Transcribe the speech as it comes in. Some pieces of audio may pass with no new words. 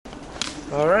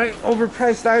All right,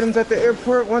 overpriced items at the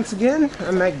airport once again.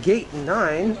 I'm at gate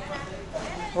 9.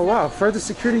 Oh wow, further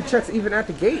security checks even at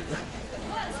the gate.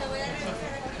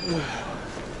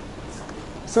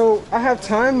 So I have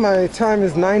time. My time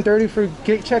is 9:30 for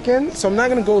gate check-in. So I'm not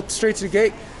gonna go straight to the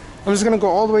gate. I'm just gonna go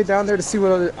all the way down there to see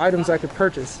what other items I could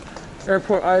purchase.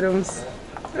 Airport items.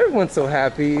 Everyone's so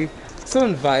happy, so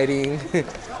inviting.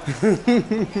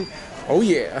 Oh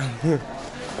yeah.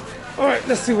 All right,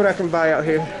 let's see what I can buy out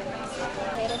here.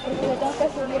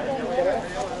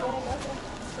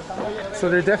 So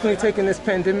they're definitely taking this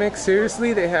pandemic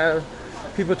seriously. They have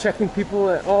people checking people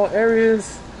at all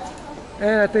areas.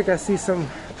 And I think I see some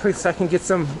place I can get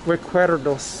some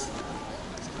recuerdos.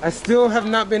 I still have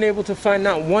not been able to find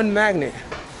out one magnet.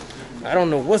 I don't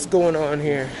know what's going on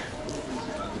here.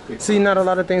 See, not a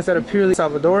lot of things that are purely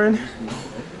Salvadoran.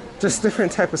 Just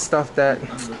different type of stuff that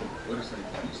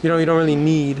you don't really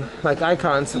need, like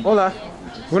icons. Hola,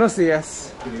 buenos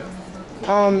días.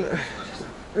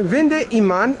 Vende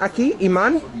imán aquí,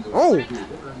 imán. Oh,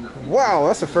 wow,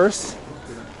 that's a first.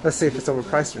 Let's see if it's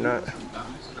overpriced or not.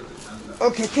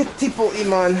 Okay, ¿qué tipo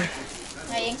imán?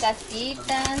 Hay en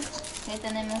casitas, ahí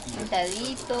tenemos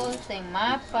pintaditos, en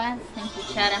mapas, en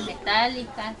cucharas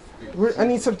metálicas. I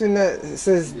need something that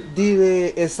says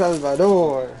Dile El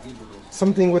Salvador.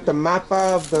 Something with the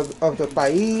mapa of the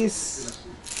país.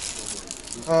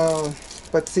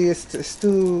 But see, it's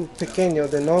too pequeño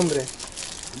de nombre.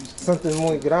 Something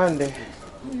muy grande.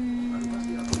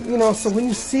 You know, so when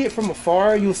you see it from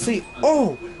afar, you'll see,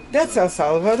 oh, that's El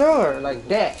Salvador, like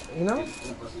that, you know?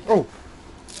 Oh,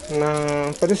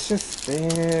 no, but it's just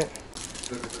that.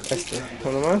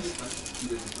 ¿Cuánto más?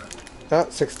 Oh,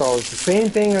 $6. The same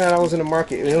thing that I was in the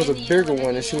market, and it was a bigger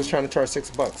one, and she was trying to charge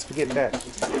 $6. Forget that.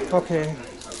 Okay,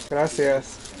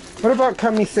 gracias. What about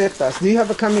camisetas? Do you have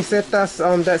a camisetas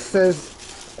that says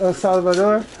El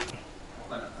Salvador?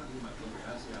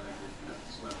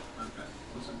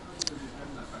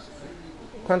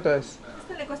 ¿Cuánto es?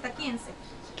 Este le cuesta 15.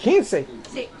 15?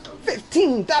 Sí.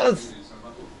 $15.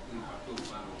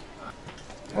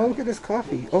 Oh, look at this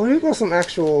coffee. Oh, here goes some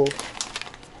actual.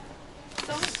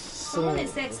 Son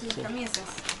unisex mis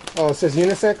camisas. Oh, it says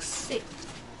unisex? Sí.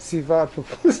 Si va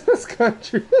propose this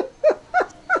country.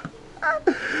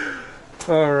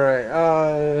 Alright,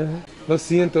 lo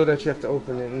siento that you have to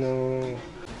open it. No.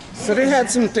 So they had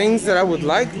some things that I would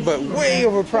like, but way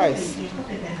overpriced.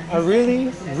 I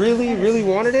really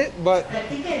wanted it, but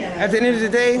at the end of the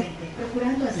day,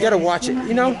 you gotta watch it,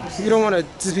 you know? You don't want to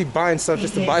just be buying stuff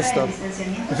just to buy stuff.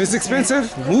 If it's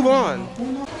expensive, move on.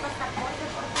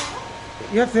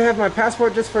 You have to have my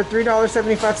passport just for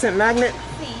 $3.75 magnet?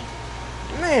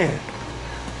 Man,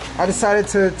 I decided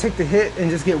to take the hit and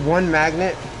just get one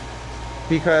magnet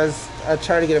because I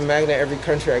try to get a magnet every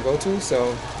country I go to.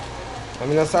 So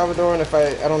I'm in El Salvador, and if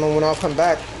I don't know when I'll come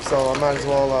back, so I might as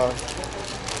well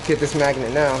get this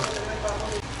magnet now.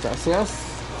 Gracias.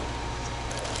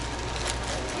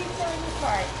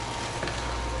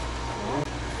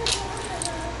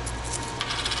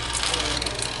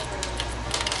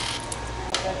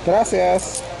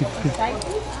 Gracias.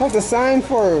 Have to sign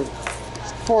for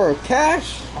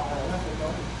cash?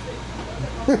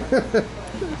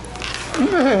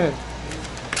 Man,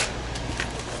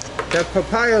 that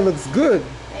papaya looks good.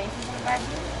 I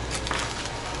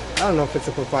don't know if it's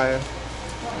a papaya.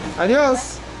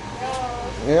 Adios.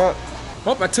 Yeah.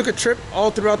 Well, I took a trip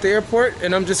all throughout the airport,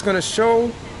 and I'm just going to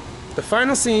show the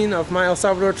final scene of my El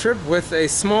Salvador trip with a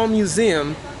small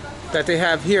museum that they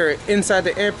have here inside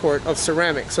the airport of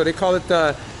ceramics. So they call it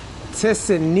the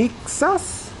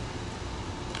Tecenixas,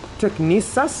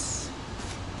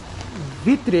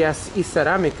 Vitrias y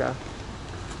Cerámica.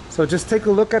 So just take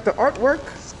a look at the artwork.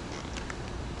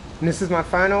 And this is my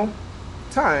final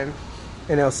time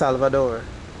in El Salvador.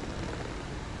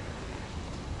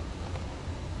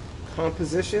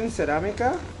 Composition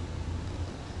Cerámica.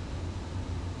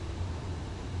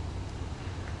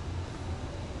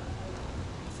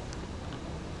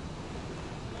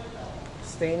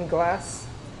 Stained glass.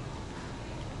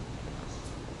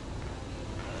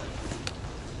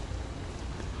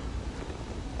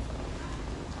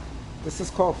 This is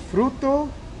called Fruto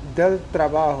del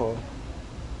Trabajo.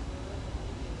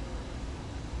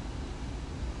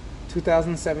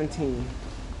 2017.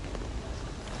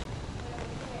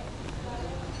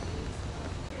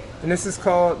 And this is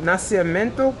called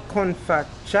Nacimiento con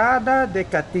Fachada de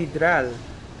Catedral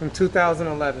from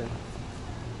 2011.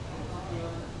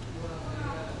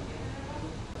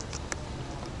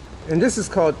 And this is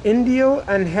called Indio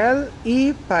Angel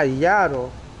y Payaro.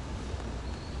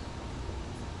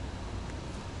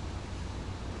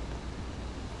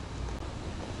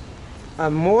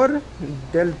 Amor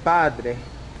del Padre.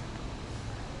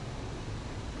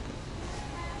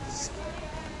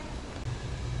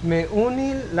 Me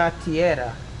une la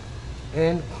tierra.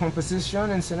 En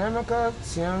composición en cerámica,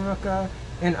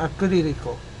 en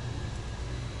acrílico.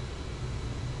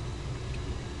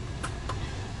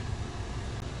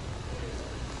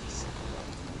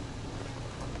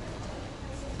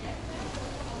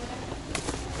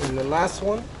 And the last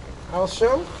one I'll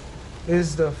show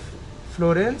is the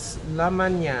Florence la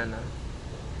Mañana.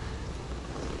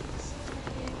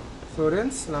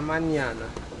 Florence la Mañana.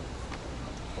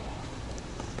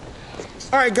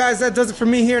 Alright guys, that does it for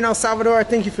me here in El Salvador. I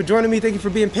thank you for joining me. Thank you for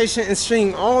being patient and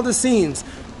seeing all the scenes.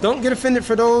 Don't get offended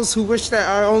for those who wish that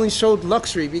I only showed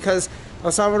luxury, because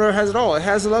El Salvador has it all. It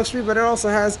has the luxury, but it also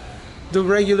has the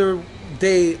regular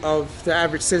day of the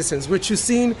average citizens, which you've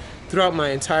seen throughout my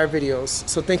entire videos.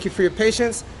 So thank you for your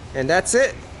patience, and that's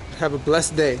it. Have a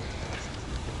blessed day.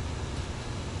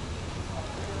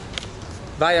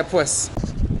 Vaya pues.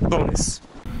 Bonus.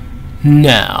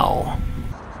 Now.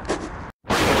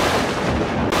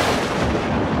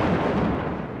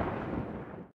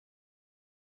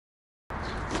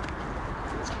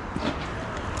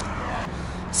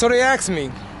 So they asked me,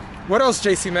 what else,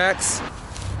 Cee Max?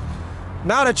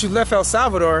 Now that you left El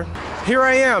Salvador, here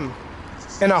I am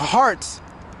in the heart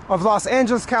of Los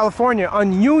Angeles, California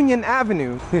on Union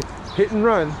Avenue. Hit and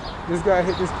run. This guy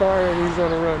hit this car and he's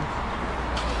on a run.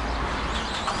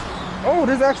 Oh,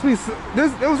 there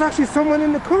was actually someone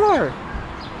in the car.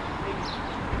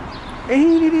 And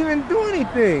he didn't even do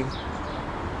anything.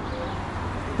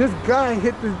 This guy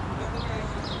hit the...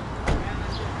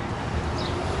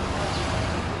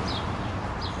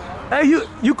 Hey,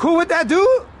 you cool with that dude?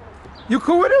 You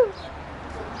cool with him?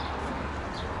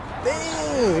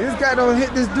 Dang, this guy don't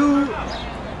hit this dude.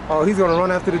 Oh, he's gonna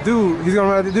run after the dude. He's gonna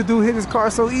run after the dude. Hit his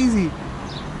car so easy.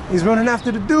 He's running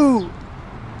after the dude.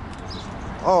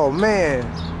 Oh man,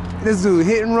 this dude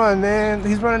hit and run, man.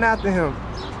 He's running after him.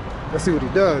 Let's see what he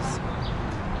does.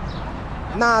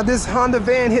 Nah, this Honda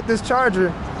van hit this Charger,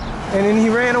 and then he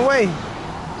ran away.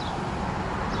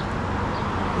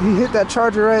 He hit that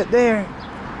Charger right there.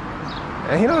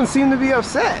 And he doesn't seem to be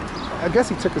upset. I guess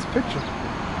he took his picture.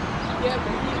 Yeah,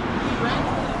 but he ran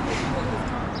to his car.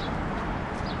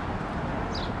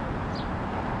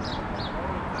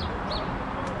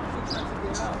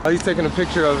 Oh, he's taking a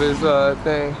picture of his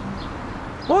thing.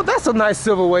 Well, that's a nice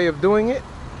civil way of doing it.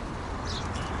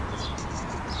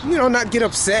 You know, not get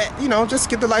upset. You know, just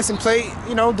get the license plate.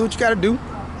 You know, do what you gotta do.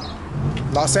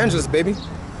 Los Angeles, baby.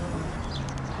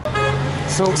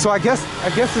 So I guess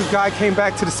this guy came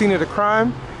back to the scene of the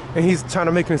crime, and he's trying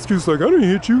to make an excuse like, I didn't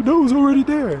hit you, that was already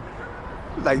there.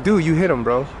 Like, dude, you hit him,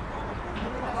 bro.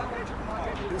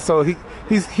 So he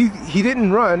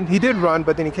didn't run. He did run,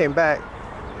 but then he came back,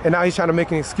 and now he's trying to make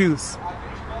an excuse.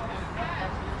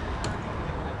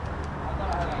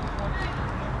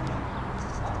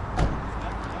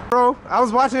 Bro, I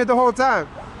was watching it the whole time.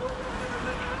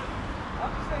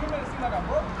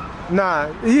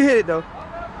 Nah, he hit it though.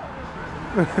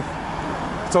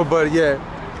 So, but yeah,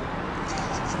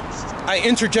 I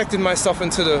interjected myself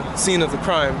into the scene of the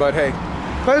crime, but hey,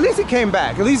 but at least he came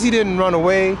back. At least he didn't run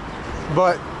away.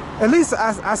 But at least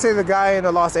I say the guy in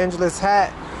the Los Angeles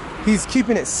hat, he's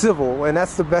keeping it civil, and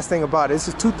that's the best thing about it. This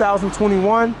is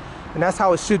 2021, and that's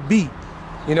how it should be.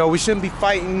 You know, we shouldn't be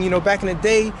fighting. You know, back in the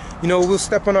day, you know, we'll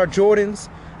step on our Jordans,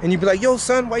 and you'd be like, yo,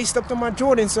 son, why you stepped on my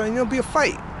Jordans? So, you know, be a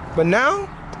fight. But now,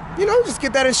 you know, just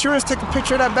get that insurance, take a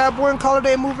picture of that bad boy and call it a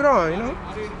day and move it on, you know?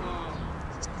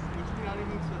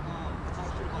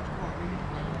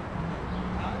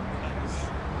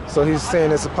 So he's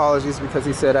saying his apologies because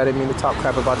he said, I didn't mean to talk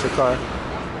crap about your car.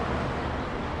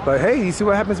 But hey, you see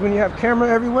what happens when you have camera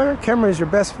everywhere? Camera is your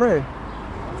best friend.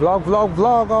 Vlog, vlog,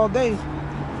 vlog all day.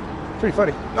 Pretty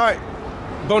funny. All right,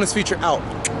 bonus feature out.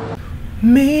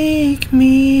 Make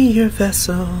me your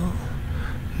vessel.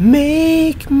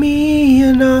 Make me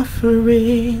an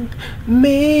offering.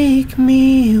 Make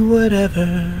me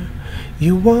whatever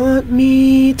you want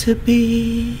me to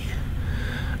be.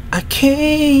 I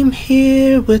came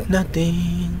here with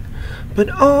nothing, but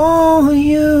all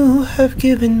you have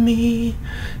given me.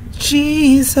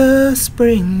 Jesus,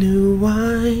 bring new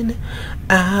wine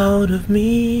out of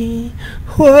me.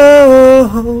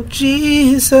 Whoa,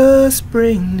 Jesus,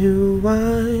 bring new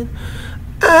wine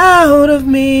out of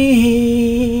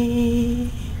me.